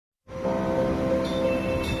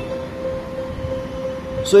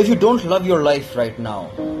So if you don't love your life right now,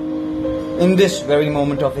 in this very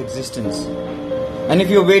moment of existence, and if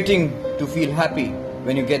you're waiting to feel happy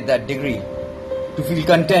when you get that degree, to feel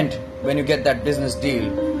content when you get that business deal,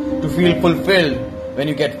 to feel fulfilled when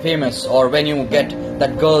you get famous or when you get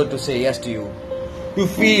that girl to say yes to you, to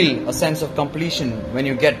feel a sense of completion when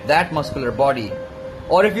you get that muscular body,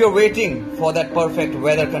 or if you're waiting for that perfect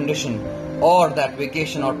weather condition or that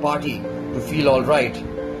vacation or party to feel alright,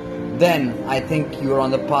 then I think you're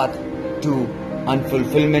on the path to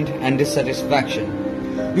unfulfillment and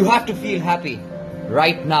dissatisfaction. You have to feel happy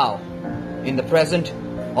right now, in the present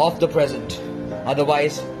of the present.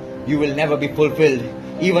 Otherwise, you will never be fulfilled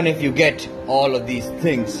even if you get all of these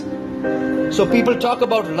things. So people talk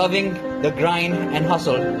about loving the grind and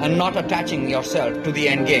hustle and not attaching yourself to the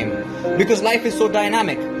end game. Because life is so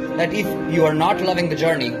dynamic that if you are not loving the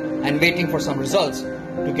journey and waiting for some results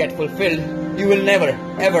to get fulfilled, you will never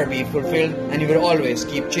ever be fulfilled and you will always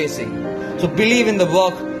keep chasing. So believe in the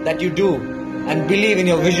work that you do and believe in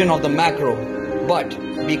your vision of the macro, but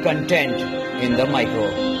be content in the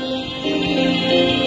micro.